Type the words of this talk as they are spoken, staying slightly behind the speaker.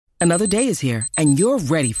Another day is here, and you're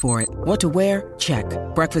ready for it. What to wear? Check.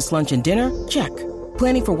 Breakfast, lunch, and dinner? Check.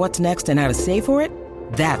 Planning for what's next and how to save for it?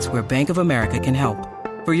 That's where Bank of America can help.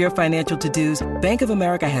 For your financial to-dos, Bank of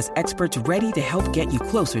America has experts ready to help get you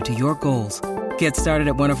closer to your goals. Get started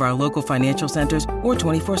at one of our local financial centers or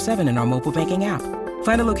 24/7 in our mobile banking app.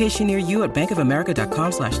 Find a location near you at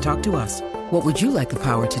bankofamerica.com/talktous. What would you like the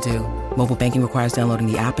power to do? Mobile banking requires downloading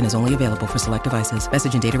the app and is only available for select devices.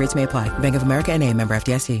 Message and data rates may apply. Bank of America N.A., member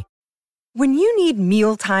FDIC. When you need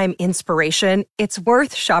mealtime inspiration, it's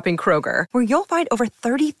worth shopping Kroger, where you'll find over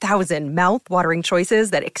 30,000 mouth-watering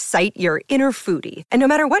choices that excite your inner foodie. And no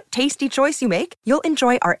matter what tasty choice you make, you'll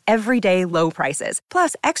enjoy our everyday low prices,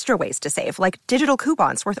 plus extra ways to save, like digital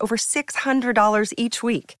coupons worth over $600 each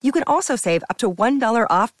week. You can also save up to $1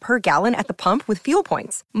 off per gallon at the pump with fuel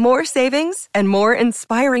points. More savings and more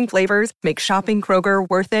inspiring flavors make shopping Kroger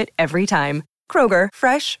worth it every time. Kroger,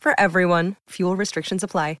 fresh for everyone. Fuel restrictions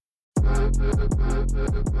apply.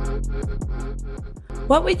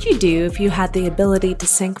 What would you do if you had the ability to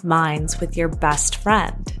sync minds with your best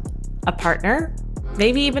friend? A partner?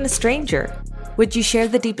 Maybe even a stranger? Would you share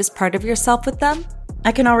the deepest part of yourself with them?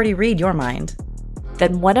 I can already read your mind.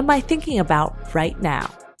 Then what am I thinking about right now?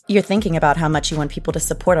 You're thinking about how much you want people to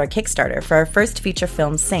support our Kickstarter for our first feature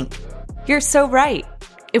film, Sync. You're so right.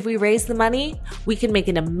 If we raise the money, we can make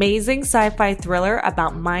an amazing sci-fi thriller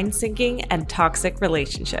about mind syncing and toxic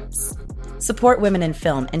relationships. Support women in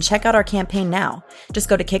film and check out our campaign now. Just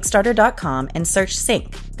go to Kickstarter.com and search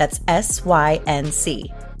Sync, that's SYNC,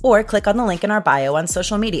 or click on the link in our bio on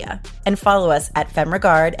social media. And follow us at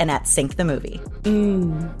FemRegard and at Sync the Movie.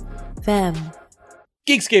 Fem.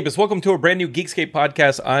 Geekscapists, welcome to a brand new Geekscape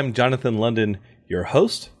podcast. I'm Jonathan London, your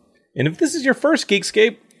host. And if this is your first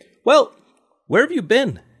Geekscape, well, where have you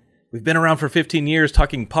been? We've been around for 15 years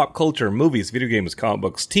talking pop culture, movies, video games, comic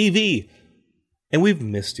books, TV, and we've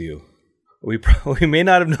missed you. We may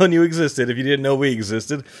not have known you existed if you didn't know we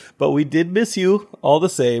existed, but we did miss you all the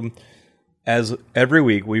same. As every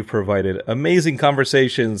week, we've provided amazing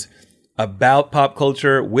conversations about pop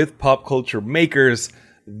culture with pop culture makers.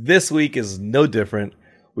 This week is no different.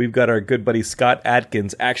 We've got our good buddy Scott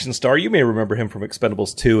Adkins, action star. You may remember him from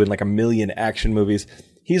Expendables 2 and like a million action movies.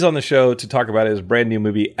 He's on the show to talk about his brand new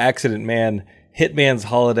movie, Accident Man, Hitman's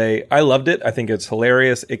Holiday. I loved it. I think it's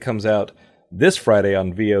hilarious. It comes out this Friday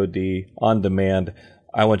on VOD on demand.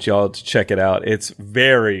 I want y'all to check it out. It's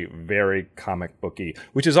very, very comic booky,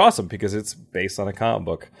 which is awesome because it's based on a comic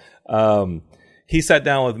book. He sat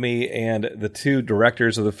down with me and the two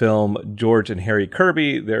directors of the film, George and Harry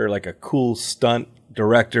Kirby. They're like a cool stunt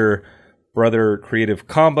director, brother creative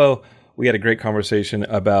combo. We had a great conversation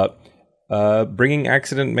about bringing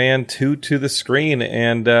Accident Man 2 to the screen,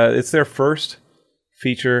 and it's their first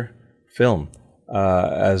feature film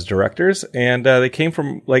as directors, and they came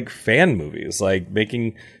from like fan movies, like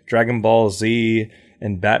making Dragon Ball Z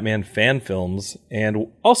and Batman fan films, and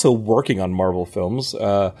also working on Marvel films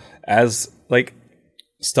as like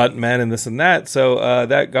stuntmen and this and that. So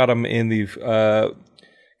that got them in the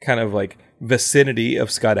kind of like vicinity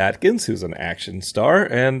of Scott Adkins, who's an action star,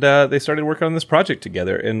 and they started working on this project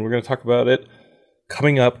together, and we're going to talk about it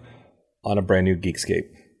coming up on a brand new Geekscape.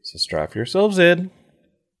 So strap yourselves in,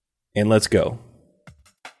 and let's go.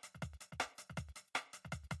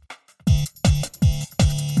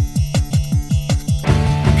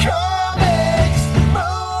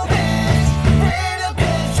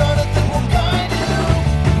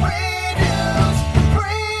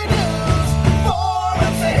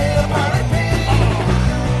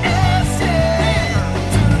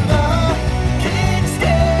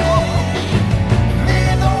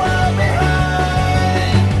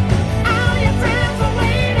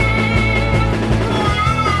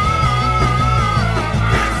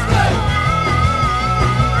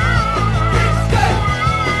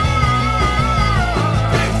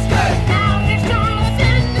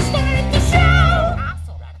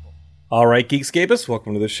 All right, Geekscapists,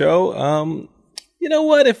 welcome to the show. You know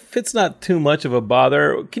what? If it's not too much of a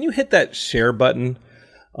bother, can you hit that share button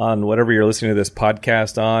on whatever you're listening to this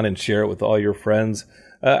podcast on and share it with all your friends?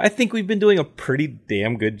 I think we've been doing a pretty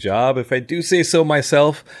damn good job, if I do say so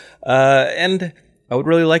myself. And I would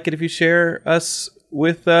really like it if you share us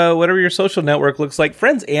with whatever your social network looks like,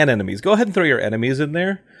 friends and enemies. Go ahead and throw your enemies in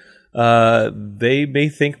there. They may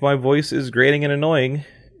think my voice is grating and annoying,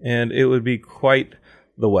 and it would be quite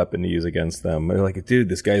the weapon to use against them. They're like, dude,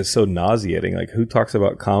 this guy is so nauseating. Like, who talks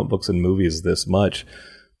about comic books and movies this much?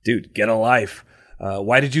 Dude, get a life.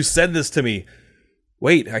 Why did you send this to me?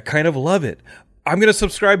 Wait, I kind of love it. I'm going to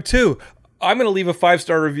subscribe too. I'm going to leave a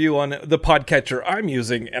 5-star review on the podcatcher I'm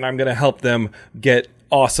using, and I'm going to help them get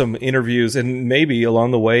awesome interviews. And maybe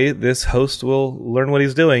along the way, this host will learn what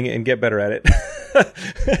he's doing and get better at it.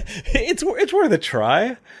 It's worth a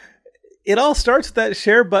try. It all starts with that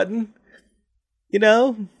share button. You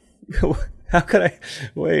know, how could I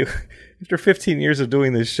wait? After 15 years of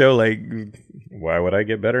doing this show, like, why would I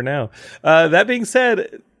get better now? That being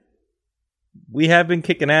said, we have been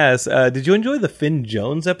kicking ass. Did you enjoy the Finn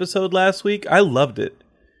Jones episode last week? I loved it.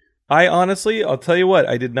 I honestly, I'll tell you what,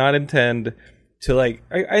 I did not intend to I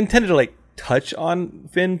intended to touch on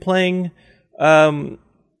Finn playing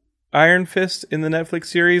Iron Fist in the Netflix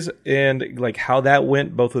series and like how that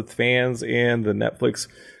went both with fans and the Netflix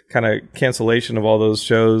kind of cancellation of all those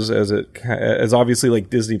shows as obviously like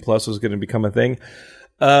Disney Plus was going to become a thing.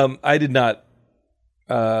 I did not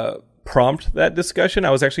prompt that discussion. I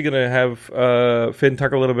was actually going to have Finn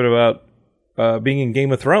talk a little bit about being in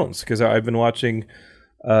Game of Thrones because I've been watching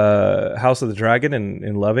House of the Dragon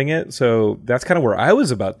and loving it. So that's kind of where I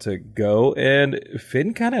was about to go. And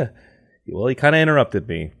Finn kind of interrupted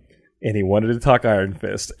me. And he wanted to talk Iron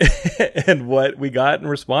Fist. And what we got in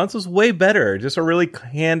response was way better. Just a really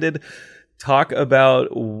candid talk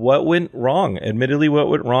about what went wrong. Admittedly, what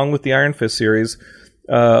went wrong with the Iron Fist series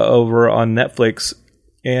over on Netflix.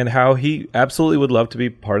 And how he absolutely would love to be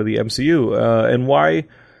part of the MCU. And why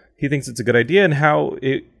he thinks it's a good idea. And how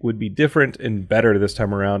it would be different and better this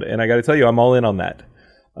time around. And I got to tell you, I'm all in on that.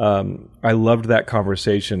 I loved that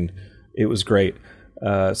conversation. It was great.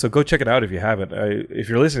 So go check it out if you haven't. If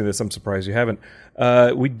you're listening to this, I'm surprised you haven't.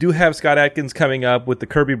 We do have Scott Adkins coming up with the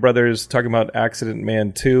Kirby brothers talking about Accident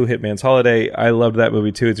Man 2, Hitman's Holiday. I loved that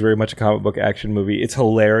movie too. It's very much a comic book action movie. It's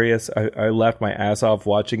hilarious. I laughed my ass off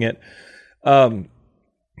watching it.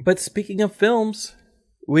 But speaking of films,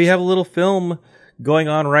 we have a little film going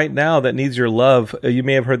on right now that needs your love. You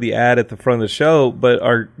may have heard the ad at the front of the show, but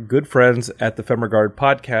our good friends at the FemRegard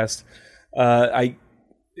podcast,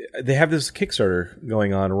 they have this Kickstarter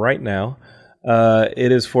going on right now.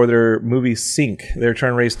 It is for their movie Sync. They're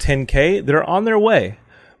trying to raise $10K. They're on their way.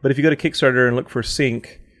 But if you go to Kickstarter and look for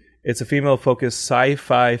Sync, it's a female-focused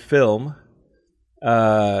sci-fi film.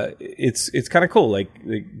 It's kind of cool. Like,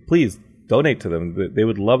 please donate to them. They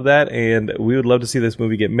would love that, and we would love to see this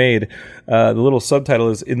movie get made. The little subtitle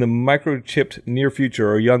is, "In the microchipped near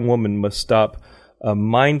future, a young woman must stop a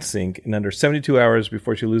mind sink in under 72 hours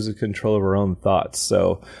before she loses control of her own thoughts."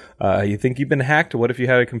 So you think you've been hacked? What if you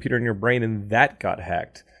had a computer in your brain and that got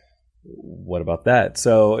hacked? What about that?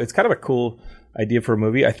 So it's kind of a cool idea for a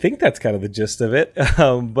movie. I think that's kind of the gist of it.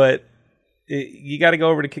 But you got to go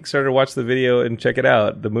over to Kickstarter, watch the video, and check it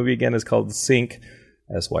out. The movie, again, is called Sync,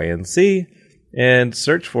 SYNC, and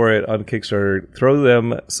search for it on Kickstarter. Throw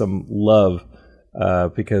them some love.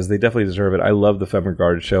 Because they definitely deserve it. I love the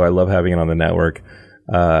FemRegard show. I love having it on the network.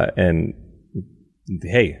 And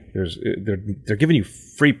hey, they're giving you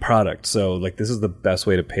free product, so like this is the best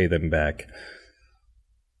way to pay them back.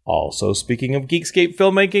 Also, speaking of Geekscape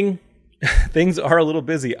filmmaking, things are a little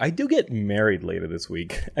busy. I do get married later this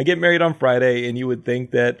week. I get married on Friday, and you would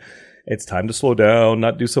think that it's time to slow down,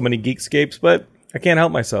 not do so many Geekscapes, but I can't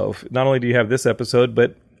help myself. Not only do you have this episode,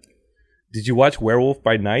 but did you watch Werewolf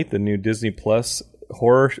by Night, the new Disney Plus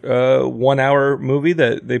horror 1-hour movie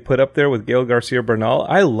that they put up there with Gael Garcia Bernal?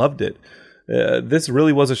 I loved it. This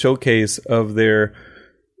really was a showcase of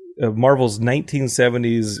Marvel's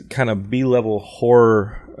 1970s kind of B-level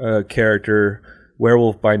horror character,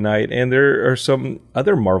 Werewolf by Night. And there are some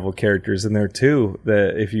other Marvel characters in there too,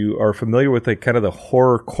 that if you are familiar with kind of the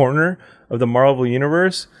horror corner of the Marvel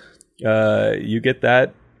Universe, you get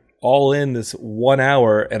that all in this 1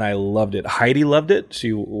 hour, and I loved it. Heidi loved it.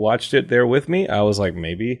 She watched it there with me. I was like,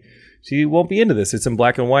 maybe she won't be into this. It's in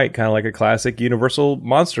black and white, kind of like a classic Universal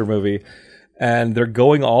monster movie. And they're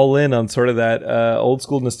going all in on sort of that old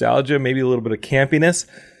school nostalgia, maybe a little bit of campiness.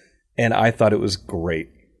 And I thought it was great.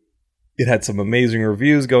 It had some amazing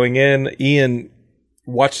reviews going in. Ian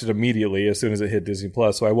watched it immediately as soon as it hit Disney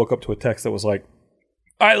Plus. So I woke up to a text that was like,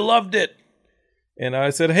 I loved it. And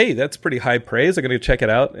I said, hey, that's pretty high praise. I'm going to check it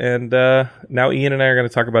out. And now Ian and I are going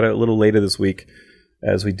to talk about it a little later this week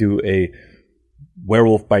as we do a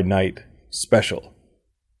Werewolf by Night special.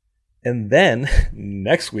 And then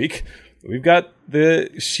next week, we've got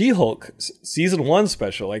the She-Hulk Season 1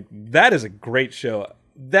 special. Like, that is a great show.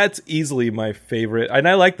 That's easily my favorite. And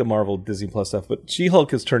I like the Marvel Disney Plus stuff, but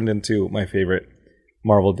She-Hulk has turned into my favorite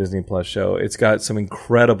Marvel Disney Plus show. It's got some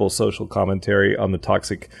incredible social commentary on the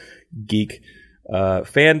toxic geek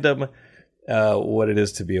fandom, what it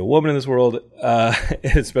is to be a woman in this world,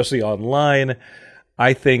 especially online.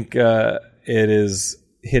 I think it is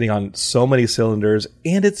hitting on so many cylinders,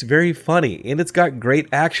 and it's very funny, and it's got great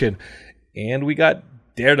action. And we got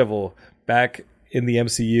Daredevil back in the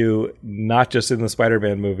MCU, not just in the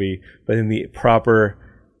Spider-Man movie, but in the proper,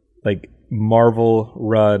 like,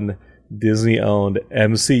 Marvel-run, Disney-owned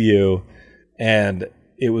MCU, and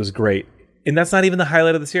it was great. And that's not even the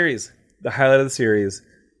highlight of the series. The highlight of the series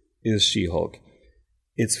is She-Hulk.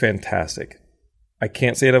 It's fantastic. I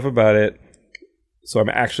can't say enough about it, so I'm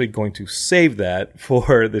actually going to save that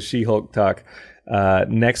for the She-Hulk talk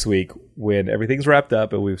next week when everything's wrapped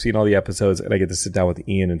up and we've seen all the episodes and I get to sit down with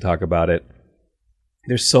Ian and talk about it.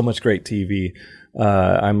 There's so much great TV.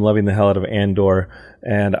 I'm loving the hell out of Andor,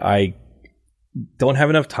 and I don't have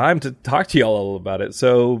enough time to talk to y'all about it.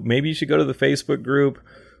 So maybe you should go to the Facebook group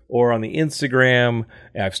or on the Instagram.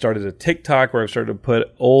 I've started a TikTok where I've started to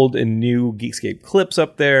put old and new Geekscape clips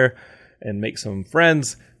up there and make some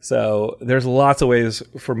friends. So there's lots of ways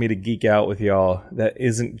for me to geek out with y'all that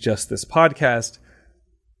isn't just this podcast.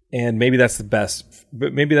 And maybe that's the best,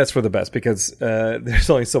 but maybe that's for the best because there's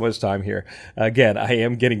only so much time here. Again, I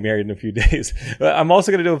am getting married in a few days. I'm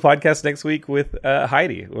also going to do a podcast next week with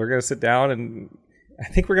Heidi. We're going to sit down and I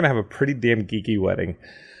think we're going to have a pretty damn geeky wedding.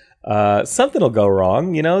 Something will go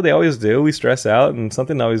wrong. You know, they always do. We stress out and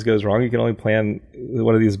something always goes wrong. You can only plan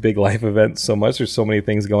one of these big life events so much. There's so many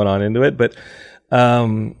things going on into it, but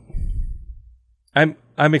I'm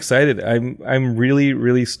excited. I'm really,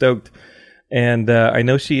 really stoked. And I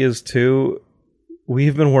know she is too.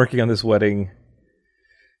 We've been working on this wedding,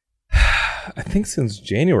 I think since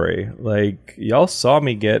January. Like, y'all saw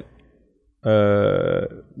me get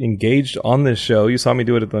engaged on this show. You saw me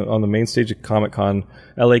do it on the main stage at Comic-Con,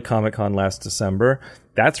 LA Comic-Con last December.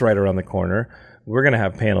 That's right around the corner. We're going to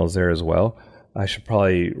have panels there as well. I should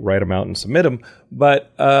probably write them out and submit them.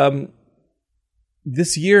 But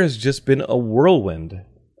this year has just been a whirlwind.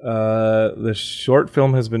 The short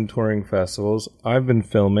film has been touring festivals. I've been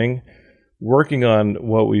filming, working on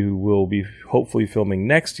what we will be hopefully filming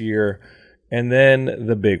next year, and then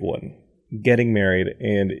the big one, getting married.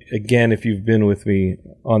 And again, if you've been with me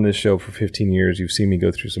on this show for 15 years, you've seen me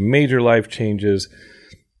go through some major life changes.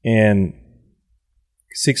 And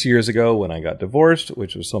 6 years ago when I got divorced,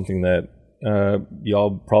 which was something that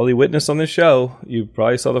y'all probably witnessed on this show, you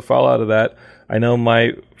probably saw the fallout of that. I know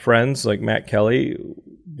my friends like Matt Kelly,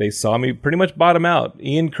 they saw me pretty much bottom out.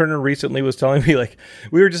 Ian Kerner recently was telling me, like,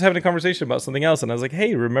 we were just having a conversation about something else, and I was like,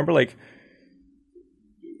 hey, remember, like,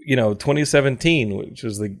 2017, which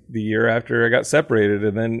was the year after I got separated,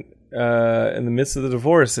 and then in the midst of the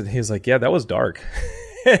divorce, and he was like, yeah, that was dark.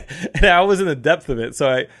 And I was in the depth of it,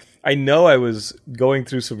 so I know I was going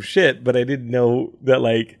through some shit, but I didn't know that,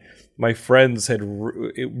 like, my friends had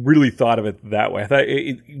really thought of it that way. I thought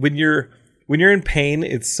when you're in pain,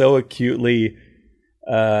 it's so acutely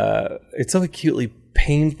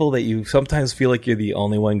painful that you sometimes feel like you're the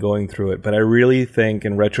only one going through it. But I really think,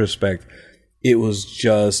 in retrospect, it was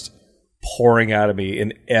just pouring out of me,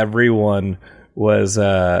 and everyone was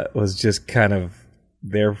just kind of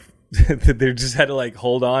there. They just had to, like,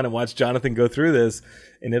 hold on and watch Jonathan go through this,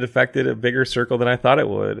 and it affected a bigger circle than I thought it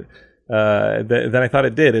would. Than I thought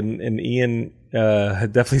it did, and Ian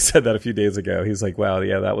had definitely said that a few days ago. He's like, "Wow,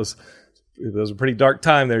 yeah, it was a pretty dark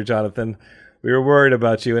time there, Jonathan. We were worried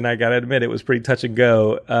about you, and I gotta admit, it was pretty touch and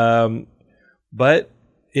go. But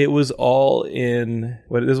it was all in.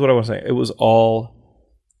 This is what I want to say. It was all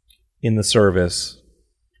in the service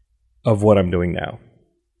of what I'm doing now.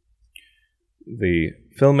 The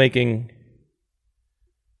filmmaking,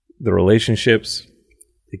 the relationships,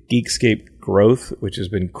 the Geekscape growth, which has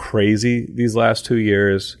been crazy these last 2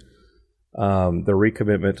 years, the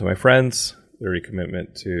recommitment to my friends, the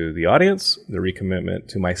recommitment to the audience, the recommitment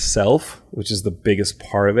to myself, which is the biggest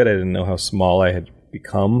part of it. I didn't know how small I had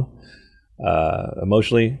become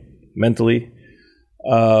emotionally, mentally,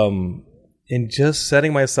 and just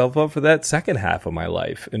setting myself up for that second half of my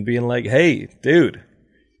life and being like, hey, dude,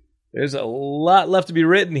 there's a lot left to be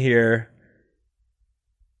written here.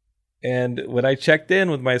 And when I checked in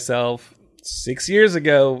with myself 6 years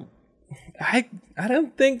ago, I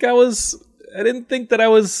didn't think that I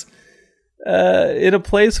was in a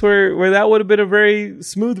place where that would have been a very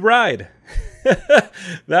smooth ride.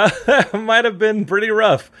 that might have been pretty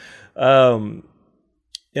rough. And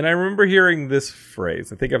I remember hearing this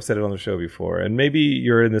phrase. I think I've said it on the show before. And maybe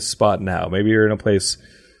you're in this spot now. Maybe you're in a place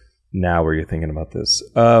now where you're thinking about this.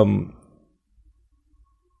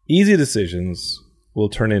 Easy decisions will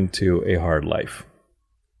turn into a hard life.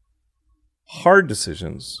 Hard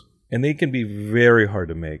decisions, and they can be very hard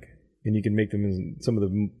to make, and you can make them in some of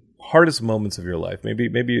the hardest moments of your life. Maybe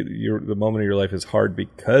the moment of your life is hard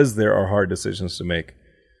because there are hard decisions to make.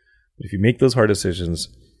 But if you make those hard decisions,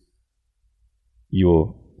 you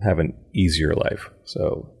will have an easier life.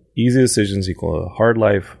 So easy decisions equal a hard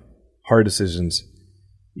life. Hard decisions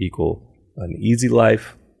equal an easy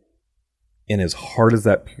life. And as hard as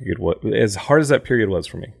that period was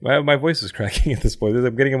for me, my voice is cracking at this point.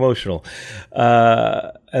 I'm getting emotional.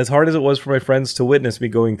 As hard as it was for my friends to witness me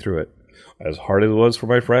going through it, as hard as it was for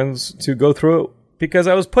my friends to go through it because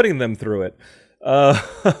I was putting them through it.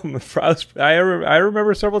 I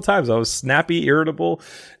remember several times I was snappy, irritable,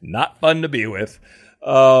 not fun to be with.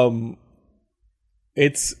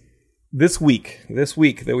 It's this week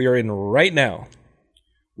that we are in right now,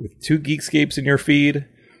 with 2 Geekscapes in your feed,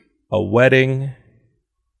 a wedding,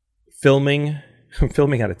 filming. I'm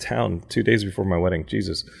filming out of town 2 days before my wedding.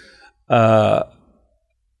 Jesus.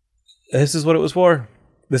 This is what it was for.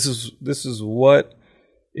 This is what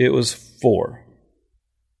it was for.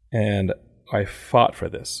 And I fought for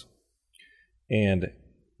this. And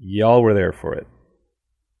y'all were there for it.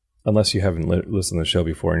 Unless you haven't listened to the show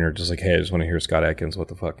before and you're just like, hey, I just want to hear Scott Adkins. What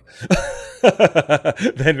the fuck?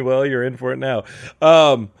 Then, well, you're in for it now.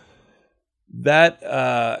 That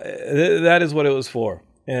is what it was for.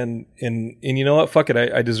 And you know what? Fuck it.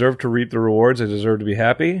 I deserve to reap the rewards. I deserve to be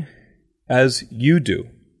happy, as you do,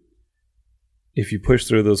 if you push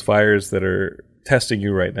through those fires that are testing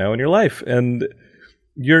you right now in your life. And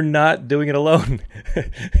you're not doing it alone.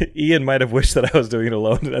 Ian might have wished that I was doing it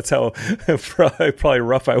alone. That's how probably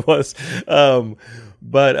rough I was.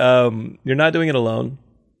 But you're not doing it alone.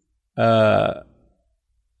 And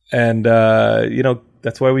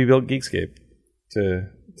that's why we built Geekscape, to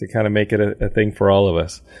kind of make it a thing for all of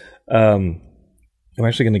us. I'm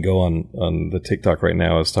actually going to go on the TikTok right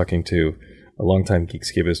now. I was talking to a longtime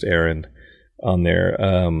Geekscapist, Aaron, on there.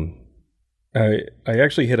 I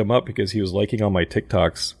actually hit him up because he was liking all my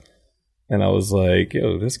TikToks, and I was like,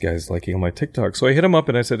 yo, this guy's liking all my TikToks. So I hit him up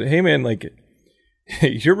and I said, hey man, like,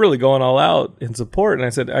 you're really going all out in support. And I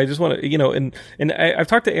said, I just want to, and I've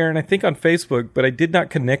talked to Aaron, I think on Facebook, but I did not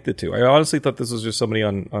connect the two. I honestly thought this was just somebody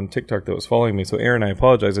on TikTok that was following me. So Aaron, I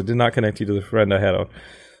apologize. I did not connect you to the friend I had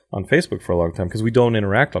on Facebook for a long time, because we don't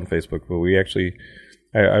interact on Facebook, but we actually,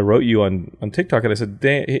 I wrote you on TikTok, and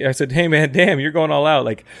I said, hey man, damn, you're going all out.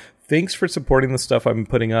 Like, thanks for supporting the stuff I'm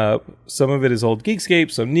putting up. Some of it is old Geekscape,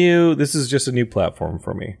 some new. This is just a new platform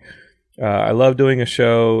for me. I love doing a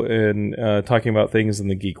show and talking about things in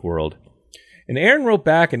the geek world. And Aaron wrote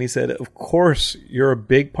back and he said, of course, you're a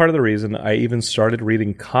big part of the reason I even started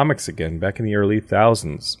reading comics again back in the early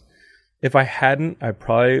thousands. If I hadn't, I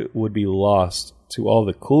probably would be lost to all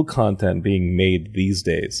the cool content being made these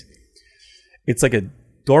days. It's like a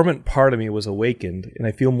dormant part of me was awakened, and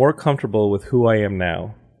I feel more comfortable with who I am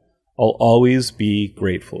now. I'll always be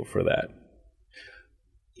grateful for that.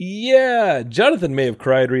 Yeah, Jonathan may have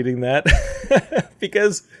cried reading that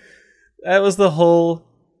because that was the whole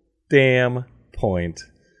damn point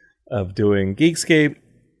of doing Geekscape,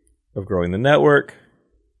 of growing the network,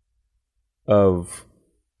 of,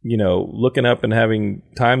 looking up and having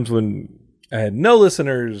times when I had no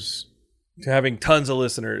listeners, to having tons of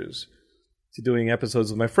listeners, to doing episodes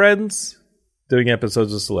with my friends, doing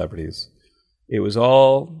episodes with celebrities. It was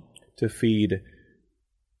all to feed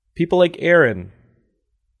people like Aaron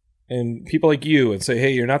and people like you, and say,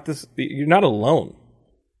 hey, you're not alone.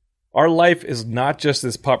 Our life is not just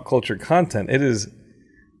this pop culture content. It is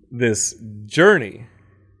this journey.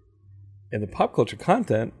 And the pop culture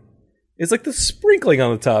content is like the sprinkling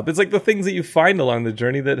on the top. It's like the things that you find along the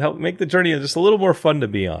journey that help make the journey just a little more fun to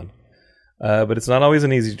be on. But it's not always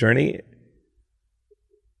an easy journey.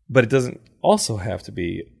 But it doesn't also have to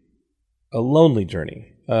be a lonely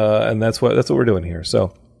journey. And that's what we're doing here.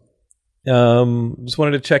 So just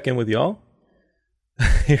wanted to check in with y'all.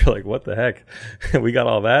 You're like, what the heck? We got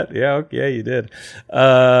all that? Yeah, okay, you did.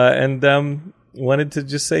 And wanted to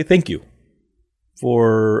just say thank you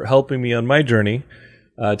for helping me on my journey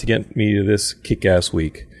to get me to this kick-ass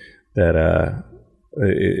week that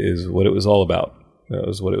is what it was all about. That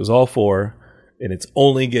was what it was all for. And it's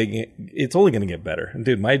only going to get better. And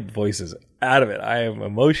dude, my voice is out of it. I am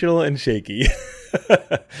emotional and shaky.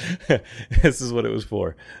 This is what it was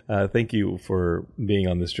for. Thank you for being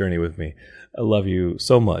on this journey with me. I love you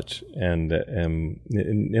so much. And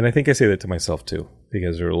I think I say that to myself too,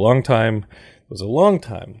 because there was a long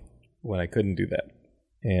time when I couldn't do that.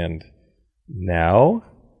 And now,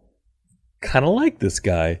 kind of like this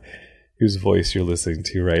guy whose voice you're listening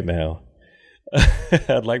to right now.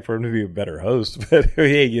 I'd like for him to be a better host, but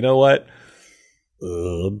hey, you know what?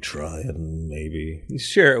 I'm trying, maybe.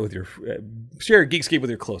 Share Geekscape with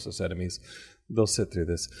your closest enemies. They'll sit through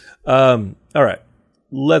this. All right,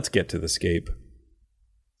 let's get to the scape.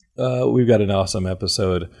 We've got an awesome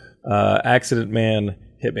episode Accident Man,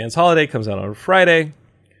 Hitman's Holiday comes out on Friday.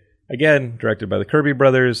 Again, directed by the Kirby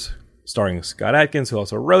brothers, starring Scott Adkins, who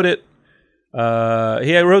also wrote it.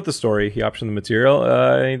 He wrote the story. He optioned the material.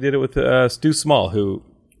 And he did it with Stu Small, who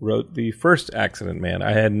wrote the first Accident Man.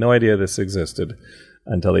 I had no idea this existed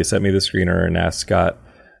until they sent me the screener and asked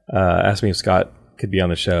me if Scott could be on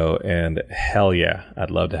the show. And hell yeah, I'd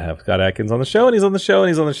love to have Scott Adkins on the show. And he's on the show, and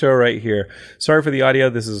he's on the show right here. Sorry for the audio.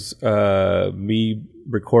 This is me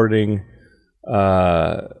recording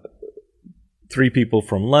 3 people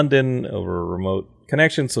from London over a remote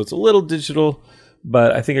connection, so it's a little digital,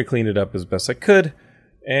 but I think I cleaned it up as best I could.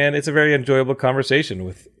 And it's a very enjoyable conversation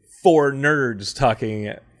with 4 nerds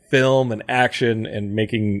talking film and action and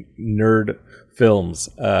making nerd films.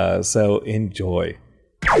 So enjoy.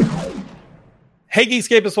 Hey,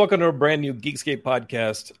 Geekscapists, welcome to a brand new Geekscape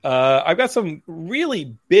podcast. I've got some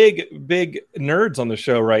really big nerds on the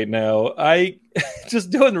show right now. I just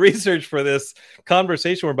doing research for this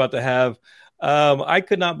conversation we're about to have. I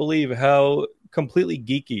could not believe how completely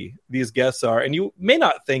geeky these guests are. And you may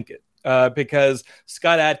not think it. Because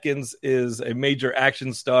Scott Adkins is a major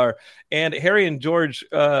action star, and Harry and George,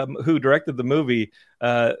 who directed the movie,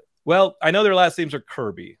 well, I know their last names are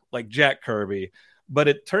Kirby, like Jack Kirby, but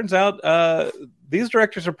it turns out these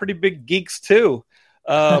directors are pretty big geeks too.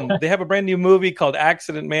 They have a brand new movie called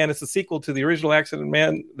Accident Man. It's a sequel to the original Accident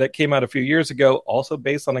Man that came out a few years ago, also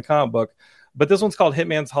based on a comic book. But this one's called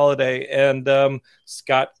Hitman's Holiday, and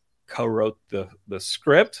Scott co-wrote the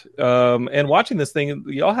script. And watching this thing,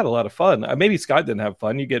 y'all had a lot of fun. Maybe Scott didn't have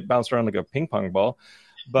fun. You get bounced around like a ping pong ball.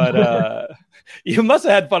 But you must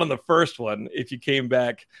have had fun on the first one if you came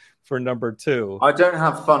back for number 2. I don't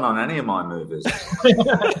have fun on any of my movies.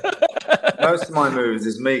 Most of my movies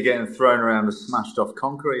is me getting thrown around and smashed off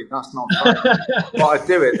concrete. That's not fun. But I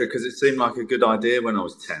do it because it seemed like a good idea when I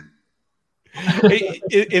was 10.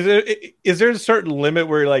 Is there a certain limit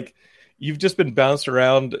where like you've just been bounced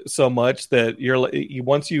around so much that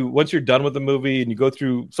once you're done with the movie and you go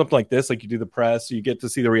through something like this, like you do the press, you get to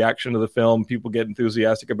see the reaction of the film, people get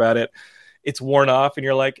enthusiastic about it, it's worn off, and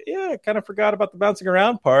you're like, yeah, I kind of forgot about the bouncing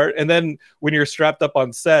around part. And then when you're strapped up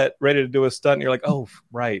on set, ready to do a stunt, you're like, oh,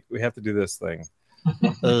 right, we have to do this thing.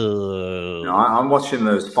 I'm watching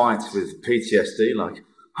those fights with PTSD, like,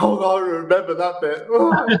 oh, I remember that bit.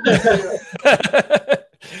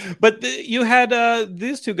 But you had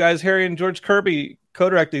these 2 guys, Harry and George Kirby,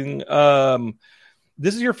 co-directing.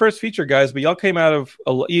 This is your first feature, guys, but y'all came out of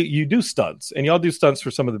you do stunts, and y'all do stunts for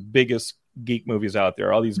some of the biggest geek movies out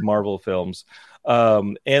there, all these Marvel films,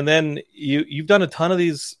 and then you've done a ton of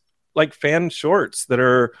these like fan shorts that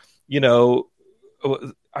are,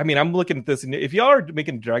 I mean, I'm looking at this, and if y'all are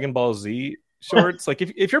making Dragon Ball Z shorts, like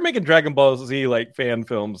if you're making Dragon Ball Z like fan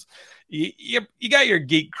films, you got your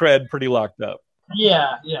geek cred pretty locked up.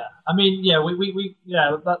 Yeah. I mean, yeah, we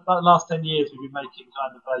that last 10 years we've been making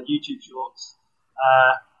kind of YouTube shorts,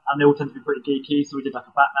 and they all tend to be pretty geeky. So we did like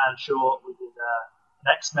a Batman short, we did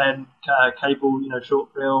an X-Men cable,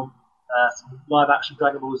 short film, some live action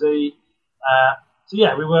Dragon Ball Z. So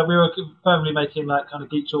yeah, we were firmly making like kind of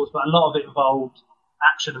geek shorts, but a lot of it involved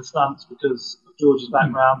action and stunts because of George's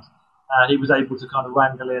background. He was able to kind of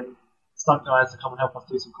wrangle in stunt guys to come and help us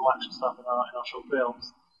do some cool action stuff in our short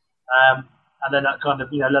films. And then that kind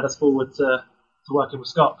of led us forward to working with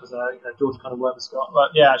Scott because George kind of worked with Scott.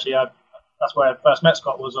 But yeah, actually, that's where I first met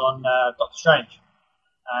Scott, was on Doctor Strange,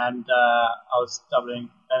 and I was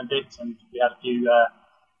doubling Benedict, and we had a few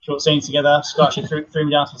short scenes together. Scott actually threw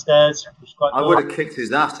me down some stairs, which was quite cool. I would have kicked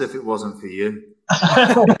his ass if it wasn't for you.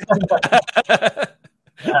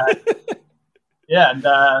 Yeah, and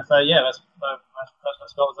so yeah, that's what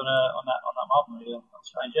Scott was on that Marvel movie, on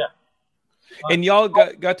Strange. Yeah, and y'all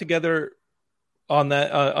got together on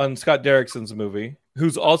that on Scott Derrickson's movie,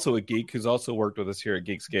 who's also a geek, who's also worked with us here at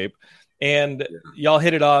Geekscape, and y'all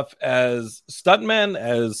hit it off as stuntmen,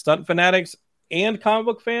 as stunt fanatics, and comic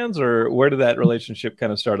book fans, or where did that relationship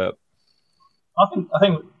kind of start up? I think,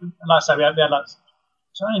 like I said, we had like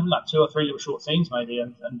 2 or 3 little short scenes maybe,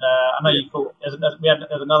 and I know you thought there's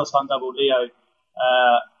another stunt double, Leo.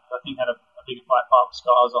 I think had a big fight part with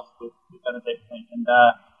Scott. I was off with Benedict, I think, and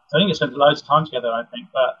so I think we spent loads of time together. I think,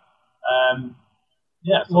 but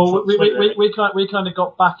yeah. Well, we kind of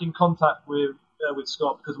got back in contact with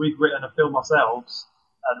Scott because we'd written a film ourselves,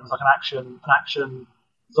 and it was like an action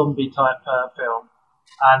zombie type film,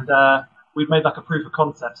 and we'd made like a proof of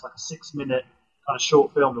concept, like a 6-minute kind of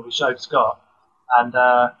short film that we showed Scott, and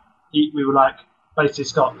we were like, basically,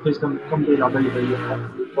 Scott, please come do our movie.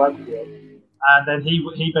 And then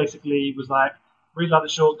he basically was like, read like the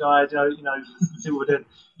short guide, see what we're doing.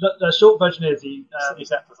 The short version is he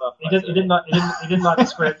didn't like the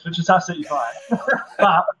script, which is absolutely fine.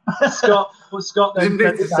 But Scott then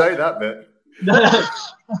didn't need to say that bit.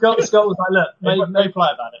 Scott was like, look, no play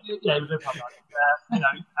about it. Yeah, he was no play about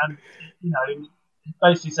it. He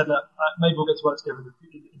basically said, look, maybe we'll get to work together in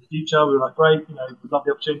the future. We were like, great, we'd love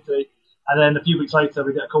the opportunity. And then a few weeks later,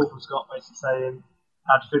 we get a call from Scott basically saying,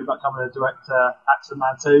 how do you feel about coming to direct Accident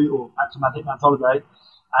Man 2 or Accident Man Hitman's Holiday?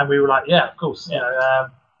 And we were like, yeah, of course.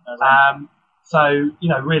 So,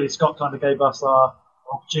 really, Scott kind of gave us our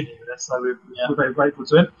opportunity with this. So we're very grateful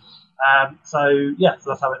to him. So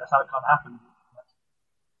that's how it kind of happened.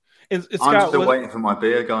 I'm still waiting for my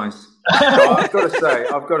beer, guys. I've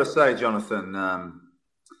got to say, Jonathan,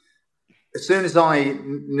 as soon as I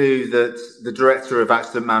knew that the director of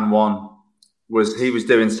Accident Man 1 was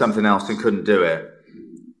doing something else and couldn't do it,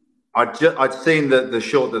 I'd seen the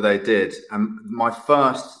short that they did, and my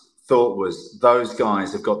first thought was those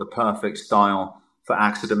guys have got the perfect style for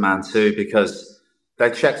Accident Man 2 because they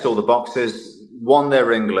checked all the boxes. One,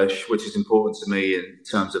 they're English, which is important to me in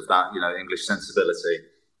terms of that, English sensibility.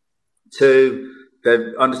 Two,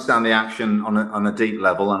 they understand the action on a deep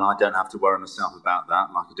level, and I don't have to worry myself about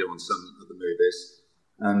that like I do on some other movies.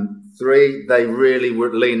 And three, they really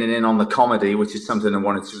were leaning in on the comedy, which is something I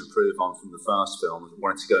wanted to improve on from the first film. I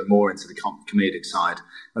wanted to go more into the comedic side.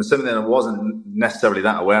 And something that I wasn't necessarily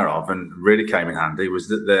that aware of and really came in handy was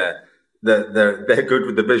that they're good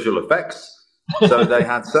with the visual effects. So they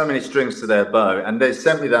had so many strings to their bow, and they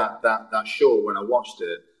sent me that short. When I watched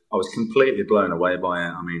it, I was completely blown away by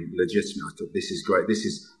it. I mean, legitimately, I thought, this is great. This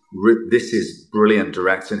is brilliant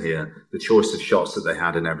directing here. The choice of shots that they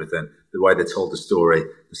had and everything, the way they told the story,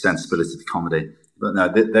 the sensibility, the comedy. But no,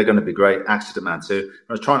 they're going to be great. Accident Man 2.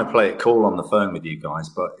 I was trying to play it cool on the phone with you guys,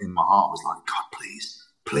 but in my heart was like, God,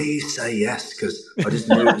 please say yes, because I just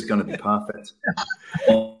knew it was going to be perfect.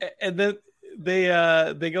 And then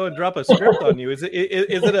they go and drop a script on you. Is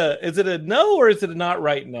it a no, or is it a not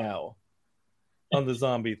right now on the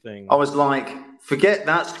zombie thing? I was like, forget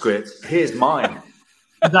that script. Here's mine.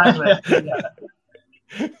 Exactly.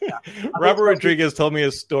 Robert Rodriguez told me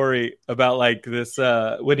a story about like this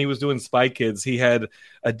when he was doing Spy Kids. He had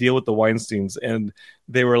a deal with the Weinsteins, and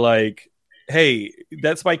they were like, hey,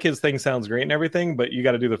 that Spy Kids thing sounds great and everything, but you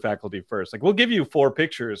got to do the faculty first. Like, we'll give you 4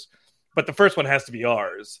 pictures, but the first one has to be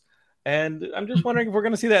ours. And I'm just wondering if we're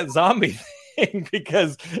going to see that zombie thing,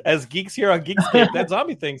 because as geeks here on Geekscape, that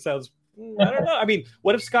zombie thing sounds, I don't know. I mean,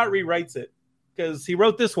 what if Scott rewrites it? Because he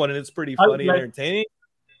wrote this one and it's pretty funny and entertaining.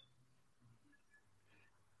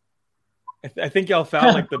 I think y'all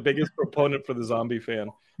found like the biggest proponent for the zombie fan,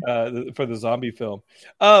 for the zombie film.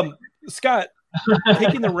 Scott,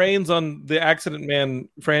 taking the reins on the Accident Man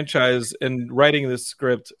franchise and writing this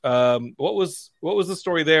script, what was the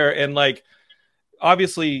story there? And like,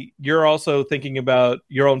 obviously, you're also thinking about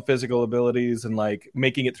your own physical abilities and like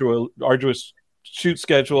making it through a arduous shoot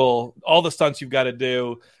schedule, all the stunts you've got to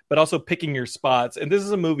do, but also picking your spots. And this is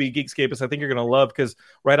a movie, Geekscapists, I think you're going to love, because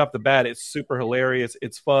right off the bat, it's super hilarious.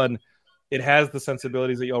 It's fun. It has the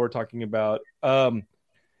sensibilities that y'all were talking about. But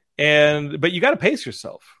you got to pace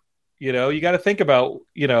yourself. You got to think about,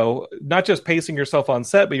 not just pacing yourself on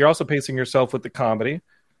set, but you're also pacing yourself with the comedy.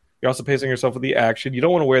 You're also pacing yourself with the action. You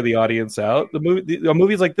don't want to wear the audience out.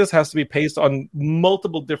 Movies like this has to be paced on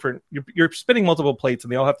multiple different. You're spinning multiple plates,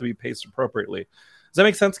 and they all have to be paced appropriately. Does that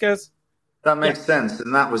make sense, guys? That makes sense,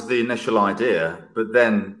 and that was the initial idea. But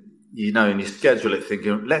then, and you schedule it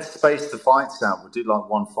thinking, let's space the fights out. We'll do like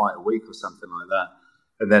 1 fight a week or something like that.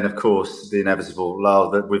 And then, of course, the inevitable,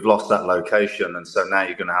 that we've lost that location, and so now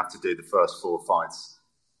you're going to have to do the first 4 fights,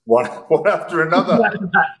 one after another.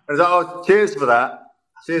 And it's like, cheers for that.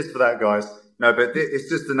 Cheers for that, guys. No, but it's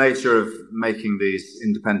just the nature of making these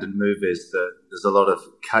independent movies that there's a lot of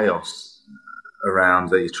chaos around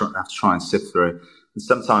that you have to try and sift through. And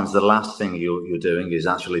sometimes the last thing you're doing is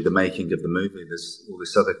actually the making of the movie. There's all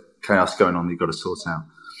this other chaos going on that you've got to sort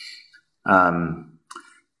out.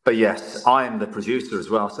 But yes, I am the producer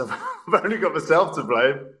as well, so I've only got myself to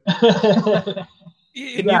blame.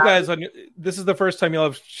 And you guys, this is the first time you'll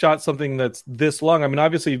have shot something that's this long. I mean,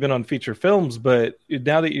 obviously you've been on feature films, but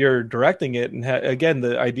now that you're directing it, and again,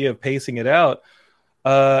 the idea of pacing it out,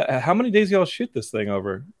 how many days y'all shoot this thing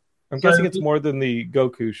over? I'm guessing it's more than the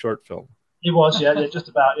Goku short film. It was, yeah, just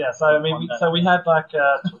about, yeah. So I mean, we had like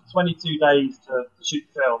 22 days to shoot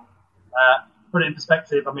the film. Put it in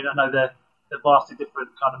perspective, I mean, I know they're vastly different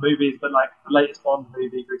kind of movies, but like the latest Bond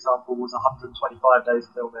movie, for example, was 125 days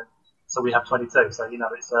filming. So we have 22. So,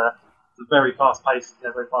 it's a very fast-paced,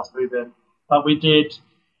 very fast-moving. But we did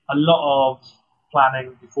a lot of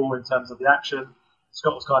planning before in terms of the action.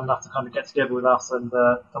 Scott was kind enough to kind of get together with us and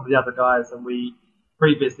some of the other guys, and we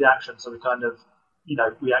previewed the action. So we kind of,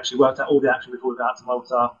 we actually worked out all the action before we got out to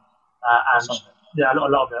Malta, and a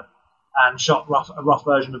lot of it, and shot a rough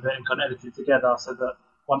version of it and kind of edited it together so that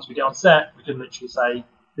once we get on set, we can literally say,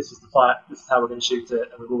 this is the fight, this is how we're going to shoot it,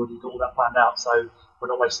 and we've already got all that planned out, so we're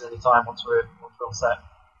not wasting any time once we're on set.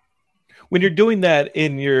 When you're doing that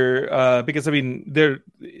in your, because I mean,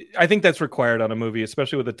 I think that's required on a movie,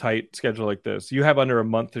 especially with a tight schedule like this. You have under a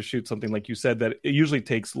month to shoot something, like you said, that it usually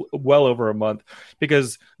takes well over a month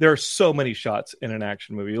because there are so many shots in an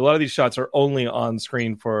action movie. A lot of these shots are only on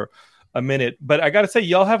screen for a minute, but I got to say,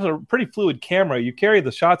 y'all have a pretty fluid camera. You carry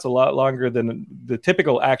the shots a lot longer than the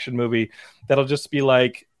typical action movie. That'll just be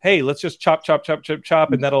like, hey, let's just chop,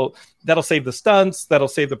 and that'll save the stunts, that'll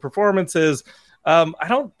save the performances. I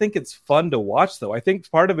don't think it's fun to watch, though. I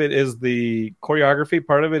think part of it is the choreography.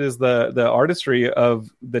 Part of it is the artistry of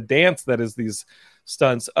the dance that is these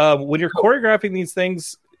stunts. When you're choreographing these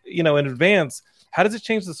things, in advance, how does it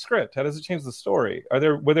change the script? How does it change the story?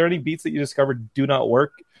 Were there any beats that you discovered do not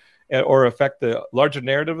work or affect the larger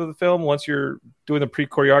narrative of the film once you're doing the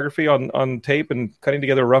pre-choreography on tape and cutting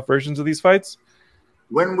together rough versions of these fights?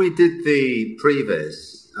 When we did the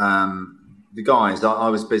previs, the guys, I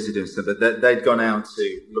was busy doing stuff, but they'd gone out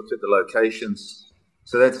to look at the locations.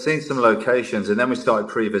 So they'd seen some locations, and then we started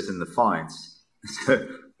prevising the fights.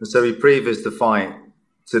 So we prevised the fight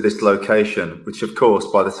to this location, which, of course,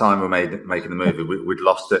 by the time we were making the movie, we'd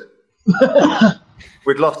lost it.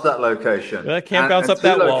 We'd lost that location. Well, that can't bounce up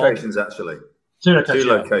that wall. Locations, actually. Two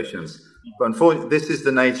locations. But unfortunately, this is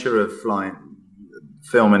the nature of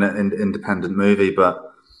filming an independent movie.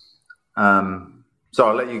 But so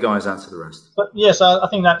I'll let you guys answer the rest. But yes, I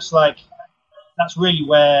think that's really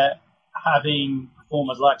where having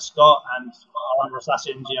performers like Scott and other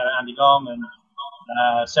assassins, Andy Long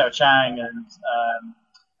and Sarah Chang and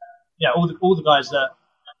all the guys that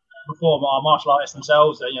perform are martial artists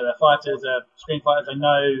themselves. They're fighters, they're screen fighters. They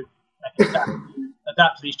know they can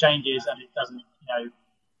adapt to these changes, and it doesn't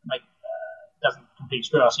doesn't completely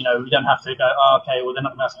screw us. We don't have to go, okay, well they're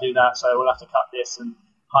not going to have to do that, so we'll have to cut this and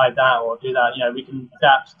hide that or do that. We can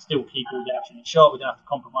adapt, still keep all the action in shot. We don't have to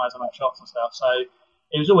compromise on our shots and stuff. So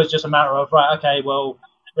it was always just a matter of, right, okay, well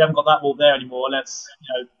we haven't got that wall there anymore. Let's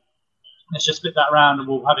just split that around and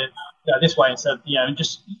we'll have it go this way instead. And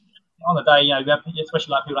just on the day, we have,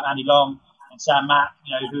 especially like people like Andy Long and Sam Mack,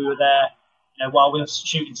 who were there, while we were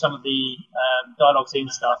shooting some of the dialogue scene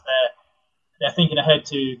stuff. They're thinking ahead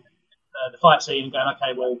to the fight scene and going,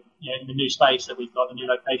 okay, well, in the new space that we've got, the new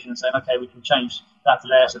location, and saying, okay, we can change that to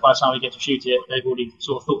there. So by the time we get to shoot it, they've already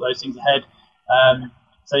sort of thought those things ahead.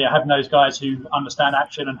 Having those guys who understand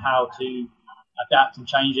action and how to adapt and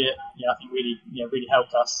change it, I think really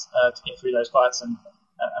helped us to get through those fights and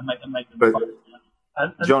make them fun.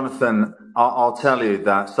 Jonathan, I'll tell you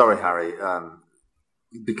that. Sorry, Harry.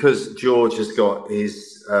 Because George has got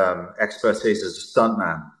his expertise as a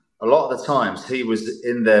stuntman. A lot of the times he was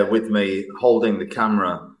in there with me, holding the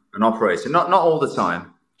camera and operating. Not all the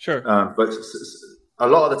time, sure, but a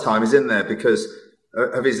lot of the time he's in there because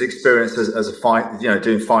of his experience as a fight,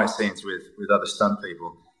 doing fight scenes with other stunt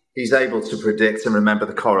people. He's able to predict and remember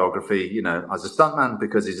the choreography, as a stuntman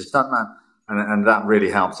because he's a stuntman, and that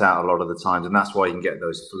really helps out a lot of the times, and that's why you can get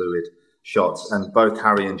those fluid shots. And both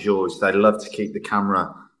Harry and George, they love to keep the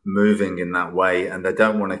camera moving in that way, and they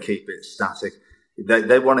don't want to keep it static.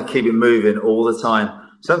 They want to keep it moving all the time.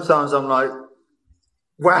 Sometimes I'm like,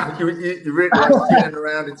 wow, you really like spinning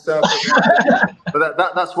around in circles. But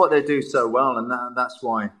that's what they do so well, and that's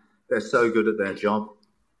why they're so good at their job.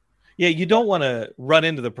 Yeah, you don't want to run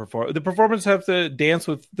into the performer. The performers have to dance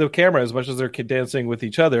with the camera as much as they're dancing with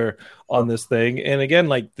each other on this thing. And again,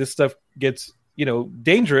 like this stuff gets,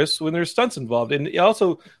 dangerous when there's stunts involved. And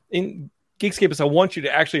also in Geekscapists, I want you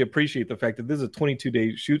to actually appreciate the fact that this is a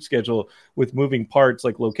 22-day shoot schedule with moving parts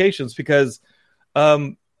like locations, because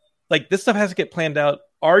this stuff has to get planned out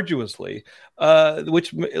arduously,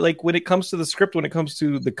 which, like, when it comes to the script, when it comes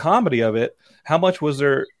to the comedy of it, how much was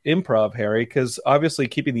there improv, Harry? Because obviously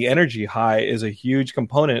keeping the energy high is a huge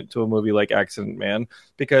component to a movie like Accident Man,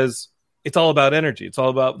 because it's all about energy. It's all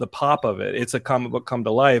about the pop of it. It's a comic book come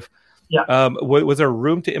to life. Yeah. Was there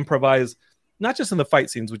room to improvise, not just in the fight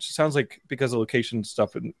scenes, which sounds like because of location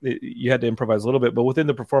stuff, you had to improvise a little bit, but within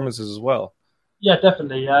the performances as well? Yeah,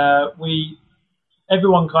 definitely.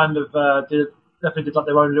 Everyone kind of definitely did like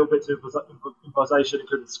their own little bits of improvisation,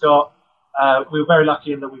 including Scott. We were very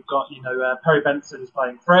lucky in that we've got, Perry Benson is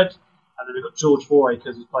playing Fred, and then we've got George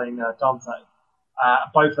Fouracres who's playing Dante.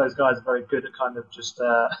 Both those guys are very good at kind of just,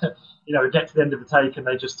 get to the end of the take and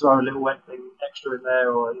they just throw a little wet thing extra in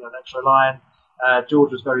there, or an extra line.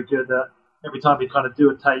 George was very good at every time he'd kind of do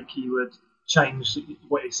a take, he would change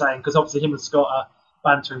what he's saying, because obviously him and Scott are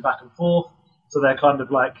bantering back and forth, so they're kind of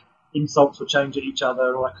like insults will change at each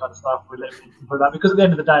other, all that kind of stuff. We let him improve that, because at the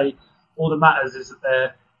end of the day, all that matters is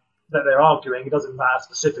that they're arguing. It doesn't matter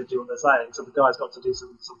specifically what they're saying. So the guys got to do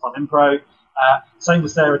some fun improv. Same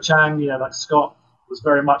with Sarah Chang. Like Scott was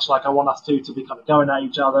very much like, I want us two to be kind of going at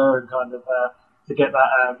each other and kind of to get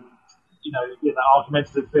that that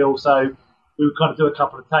argumentative feel. So we would kind of do a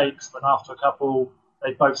couple of takes, then after a couple,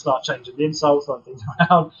 they'd both start changing the insults, throwing things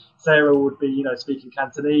around. Sarah would be, speaking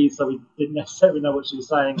Cantonese, so we didn't necessarily know what she was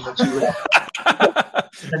saying. But she would,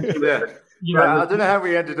 I don't know how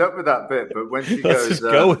we ended up with that bit, but when she goes,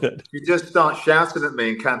 go with it. You just start shouting at me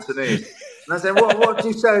in Cantonese. And I said, what do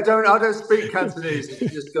you say? I don't speak Cantonese. And she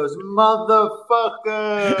just goes,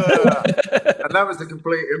 motherfucker. And that was the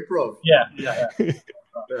complete improv. Yeah.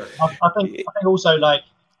 I think also, like,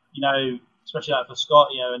 especially like for Scott,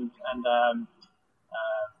 and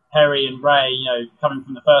Perry and Ray, coming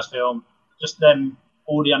from the first film, just them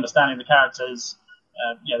already understanding the characters.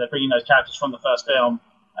 They're bringing those characters from the first film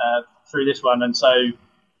through this one, and so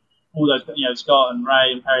all those, Scott and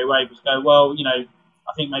Ray and Perry Wade would go, well,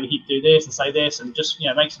 I think maybe he'd do this and say this, and just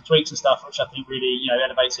make some tweaks and stuff, which I think really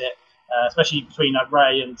elevates it, especially between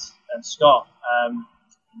Ray and Scott, and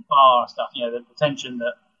Bar and stuff. The tension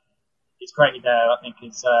that is created there, I think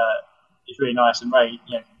is really nice. And Ray,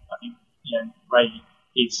 I think Ray,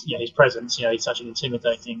 his presence, he's such an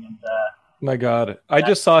intimidating and. My God, I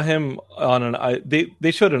just saw him on they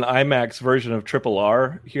showed an IMAX version of Triple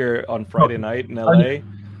R here on Friday night in LA.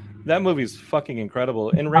 That movie's fucking incredible,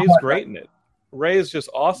 and Ray's great in it. Ray is just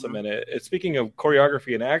awesome in it. Speaking of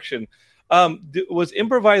choreography and action, was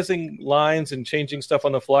improvising lines and changing stuff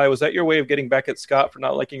on the fly, was that your way of getting back at Scott for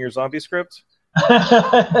not liking your zombie script?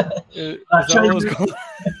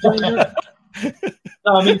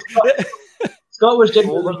 Scott was just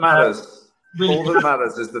all that matters. All that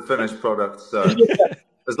matters is the finished product. So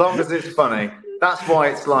as long as it's funny, that's why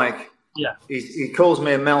it's like he calls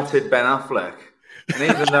me a melted Ben Affleck, and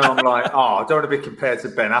even though I'm like, I don't want to be compared to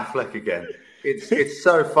Ben Affleck again. It's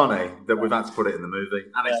so funny that we've had to put it in the movie,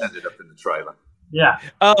 and it's ended up in the trailer. Yeah.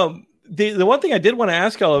 The one thing I did want to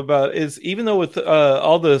ask y'all about is, even though with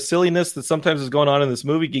all the silliness that sometimes is going on in this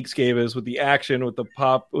movie, Geekscape, is with the action, with the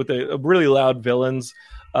pop, with the really loud villains.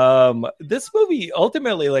 This movie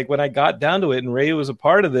ultimately, like when I got down to it, and Ray was a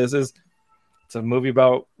part of this, it's a movie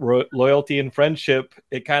about loyalty and friendship.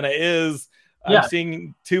 It kind of is. Yeah. I'm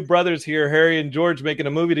seeing two brothers here, Harry and George, making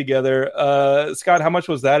a movie together. Scott, how much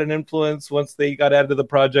was that an influence once they got added to the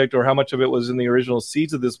project, or how much of it was in the original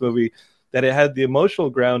seeds of this movie, that it had the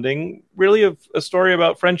emotional grounding, really, of a story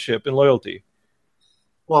about friendship and loyalty?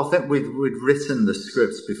 Well, I think we'd written the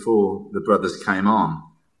scripts before the brothers came on.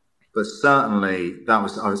 But certainly that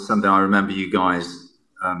was something I remember you guys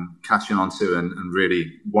catching on to and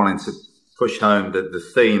really wanting to push home the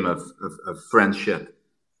theme of friendship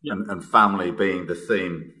and family being the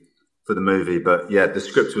theme for the movie. But yeah, the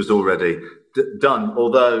script was already done,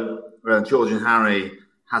 although George and Harry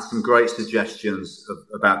had some great suggestions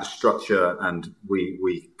about the structure, and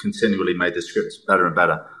we continually made the scripts better and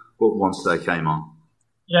better once they came on.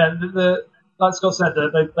 Yeah, like Scott said,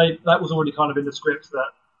 that was already kind of in the script,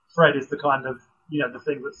 that Fred is the kind of, the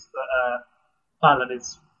thing that Fallon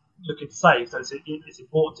is looking to save, so it's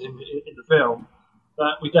important to him in the film.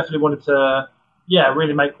 But we definitely wanted to,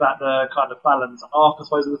 really make that the kind of Fallon's arc, I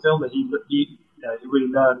suppose, of the film, that he really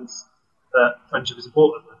learns that friendship is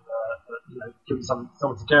important, that giving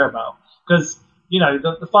someone to care about. Because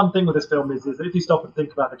the fun thing with this film is that if you stop and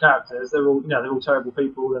think about the characters, they're all terrible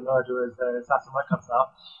people, they're murderers, they're assassins, that kind of stuff.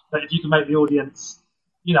 But if you can make the audience,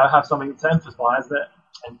 have something to emphasise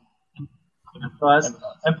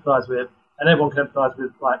with, and everyone can empathise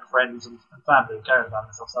with, like, friends and family and caring about them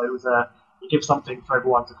and stuff. So it was it gives something for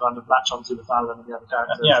everyone to kind of latch onto the Fallon and the other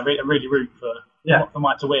characters. Really root for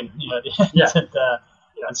Mike to win,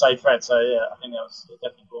 and save Fred. So I think that was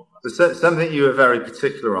definitely important. But something you were very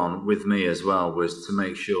particular on with me as well was to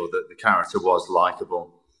make sure that the character was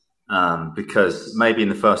likeable. Because maybe in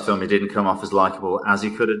the first film he didn't come off as likeable as he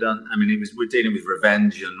could have done. I mean, we're dealing with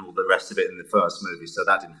revenge and all the rest of it in the first movie, so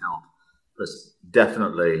that didn't help. But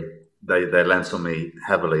definitely they lent on me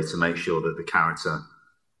heavily to make sure that the character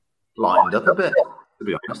lightened up a bit, to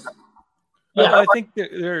be honest. Yeah, I think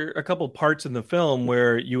there are a couple parts in the film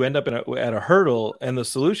where you end up at a hurdle, and the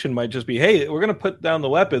solution might just be, hey, we're going to put down the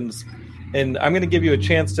weapons, and I'm going to give you a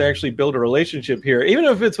chance to actually build a relationship here, even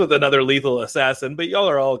if it's with another lethal assassin. But y'all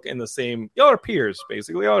are all in the same. Y'all are peers,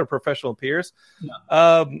 basically. Y'all are professional peers.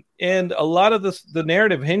 Yeah. And a lot of the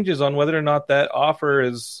narrative hinges on whether or not that offer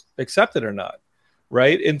is accepted or not.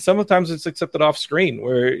 right? And sometimes it's accepted off screen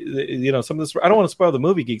where, you know, some of this, I don't want to spoil the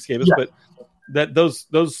movie Geekscape, but that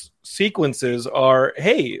those sequences are,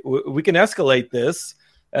 hey, we can escalate this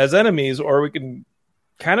as enemies, or we can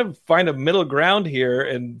kind of find a middle ground here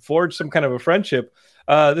and forge some kind of a friendship.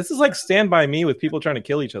 This is like Stand By Me with people trying to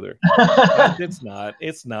kill each other. It's not.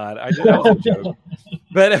 That was a joke.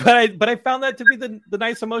 But I found that to be the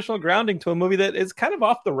nice emotional grounding to a movie that is kind of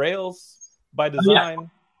off the rails by design.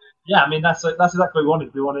 Yeah, I mean that's exactly what we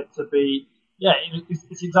wanted. We want it to be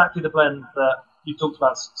it's exactly the blend that you talked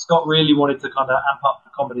about. Scott really wanted to kind of amp up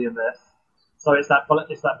the comedy in this, so it's that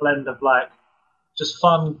blend of like just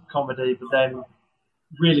fun comedy, but then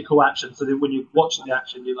really cool action. So that when you're watching the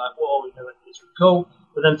action, you're like, whoa, you know, it's really cool.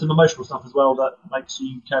 But then some emotional stuff as well that makes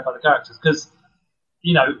you care about the characters. Because,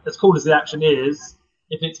 you know, as cool as the action is,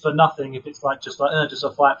 if it's for nothing, if it's like just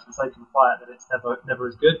a fight for the sake of a fight, then it's never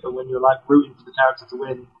as good. But when you're like rooting for the character to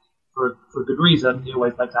win for a good reason, it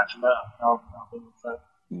always makes action better. So,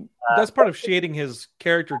 that's part of shading his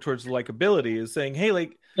character towards likability, is saying, hey,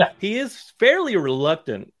 like, he is fairly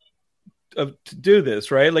reluctant to do this,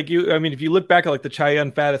 right? Like if you look back at like the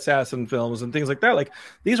Cheyenne Fat Assassin films and things like that, like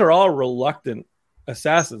these are all reluctant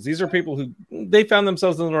assassins. These are people who they found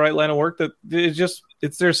themselves in the right line of work, that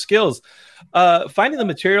it's their skills. Finding the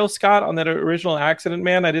material, Scott, on that original Accident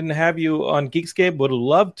Man, I didn't have you on Geekscape, would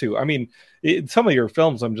love to. I mean, some of your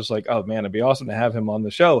films, I'm just like, oh man, it'd be awesome to have him on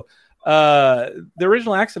the show. The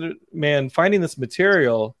original Accident Man, finding this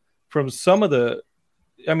material from some of the,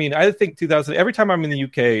 I mean, I think 2000, every time I'm in the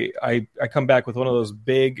UK, I come back with one of those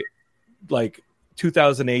big, like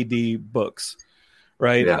 2000 AD books,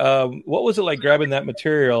 right? Yeah. What was it like grabbing that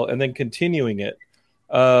material and then continuing it?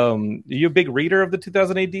 Are you a big reader of the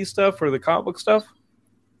 2000 AD stuff or the comic book stuff?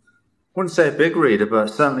 I wouldn't say a big reader, but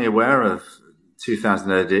certainly aware of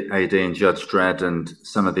 2000 AD and Judge Dredd and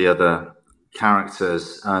some of the other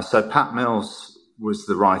characters. So Pat Mills was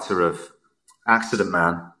the writer of Accident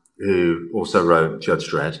Man, who also wrote Judge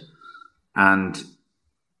Dredd. And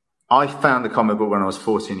I found the comic book when I was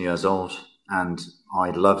 14 years old, and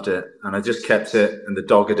I loved it. And I just kept it, and the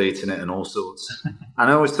dog had eaten it and all sorts. And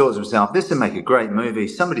I always thought to myself, this would make a great movie.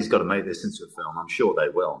 Somebody's got to make this into a film. I'm sure they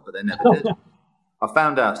will, but they never did. I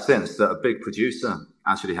found out since that a big producer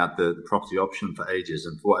actually had the property option for ages,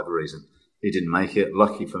 and for whatever reason, he didn't make it.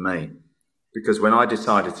 Lucky for me, because when I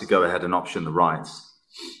decided to go ahead and option the rights,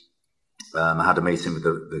 I had a meeting with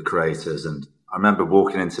the creators, and I remember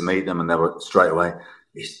walking in to meet them, and they were straight away,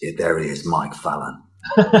 there he is, Mike Fallon.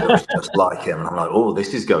 It was just like him. And I'm like, oh,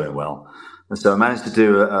 this is going well. And so I managed to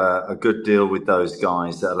do a good deal with those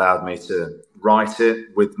guys that allowed me to write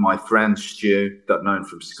it with my friend Stu, that I'd known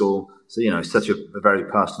from school. So, you know, it's such a very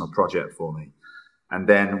personal project for me. And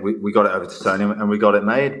then we got it over to Sony and we got it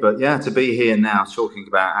made. But yeah, to be here now talking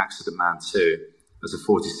about Accident Man 2, as a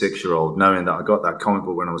 46-year-old, knowing that I got that comic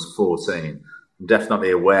book when I was 14, I'm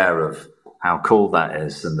definitely aware of how cool that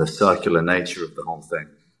is and the circular nature of the whole thing.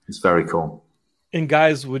 It's very cool. And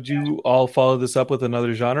guys, would you all follow this up with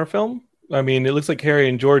another genre film? I mean, it looks like Harry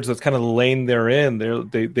and George, that's kind of the lane they're in.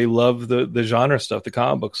 They love the genre stuff, the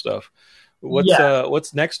comic book stuff.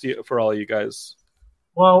 What's next for all you guys?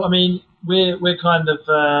 Well, I mean, we're kind of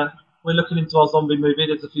we're looking into our zombie movie.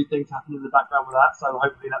 There's a few things happening in the background with that, so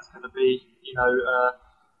hopefully that's going to be, you know,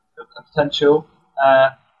 a potential.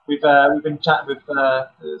 We've been chatting with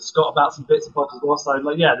Scott about some bits and bobs as well. So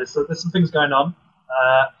like, yeah, there's some things going on.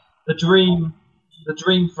 The dream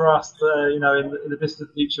for us, you know, in the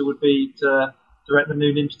distant future, would be to direct the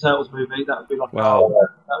new Ninja Turtles movie. That would be like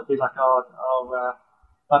our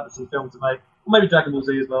fantasy film to make. Or maybe Dragon Ball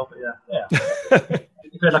Z as well. But yeah.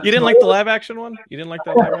 You didn't like the live action one? You didn't like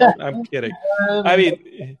that live action? I'm kidding. I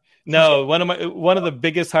mean, no. One of the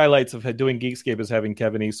biggest highlights of doing Geekscape is having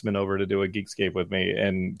Kevin Eastman over to do a Geekscape with me,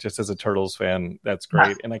 and just as a Turtles fan, that's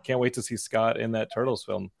great. And I can't wait to see Scott in that Turtles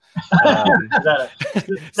film.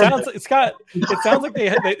 It sounds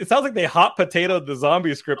like they hot potatoed the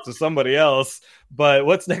zombie script to somebody else. But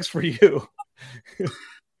what's next for you?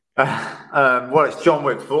 Well, it's John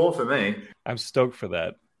Wick 4 for me. I'm stoked for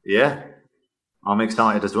that. Yeah, I'm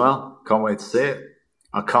excited as well. Can't wait to see it.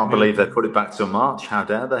 I can't believe they put it back till March. How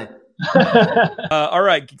dare they? All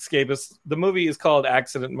right, Geekscapists. The movie is called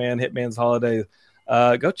Accident Man, Hitman's Holiday.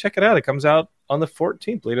 Go check it out. It comes out on the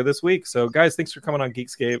 14th, later this week. So, guys, thanks for coming on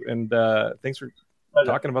Geekscape, and thanks for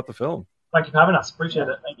talking about the film. Thank you for having us. Appreciate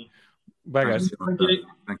it. Thank you. Bye, guys.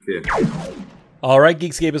 Thank you. All right,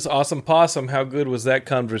 Geekscapists, awesome possum. How good was that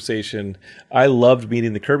conversation? I loved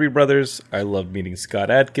meeting the Kirby brothers. I loved meeting Scott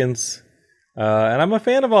Adkins. And I'm a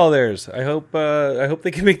fan of all theirs. I hope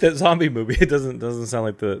they can make that zombie movie. It doesn't sound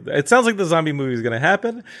like it sounds like the zombie movie is going to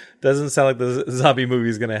happen. Doesn't sound like the zombie movie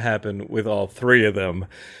is going to happen with all three of them.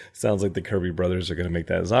 Sounds like the Kirby brothers are going to make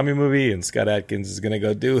that zombie movie, and Scott Adkins is going to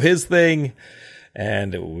go do his thing.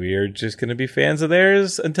 And we're just going to be fans of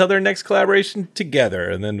theirs until their next collaboration together.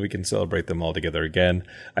 And then we can celebrate them all together again.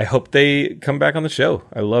 I hope they come back on the show.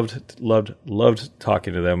 I loved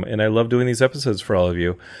talking to them. And I love doing these episodes for all of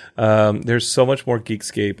you. There's so much more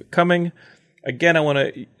Geekscape coming. Again, I want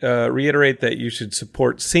to reiterate that you should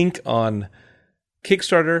support Sync on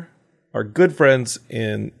Kickstarter. Our good friends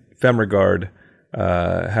in Femregard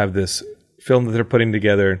have this film that they're putting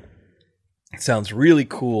together. It sounds really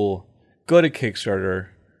cool. Go to Kickstarter,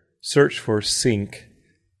 search for Sync,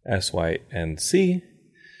 SYNC,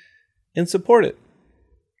 and support it.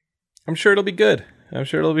 I'm sure it'll be good. I'm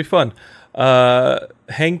sure it'll be fun.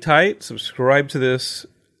 Hang tight. Subscribe to this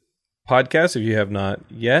podcast if you have not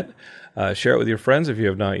yet. Share it with your friends if you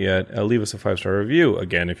have not yet. Leave us a 5-star review,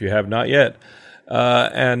 again, if you have not yet.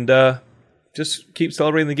 And just keep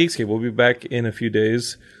celebrating the Geekscape. We'll be back in a few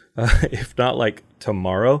days, if not like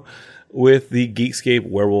tomorrow, with the Geekscape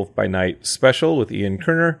Werewolf by Night special with Ian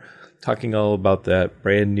Kerner, talking all about that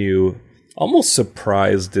brand new, almost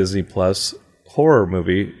surprise Disney Plus horror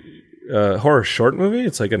movie, horror short movie.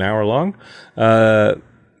 It's like an hour long,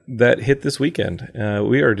 that hit this weekend.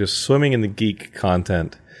 We are just swimming in the geek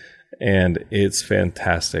content, and it's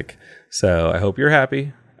fantastic. So I hope you're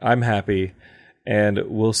happy. I'm happy, and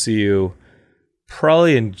we'll see you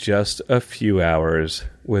probably in just a few hours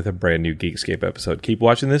with a brand new Geekscape episode. Keep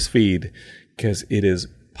watching this feed because it is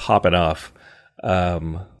popping off.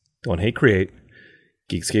 Don't hate, create.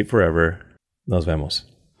 Geekscape forever. Nos vemos.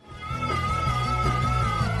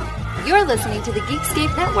 You're listening to the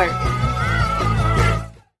Geekscape Network.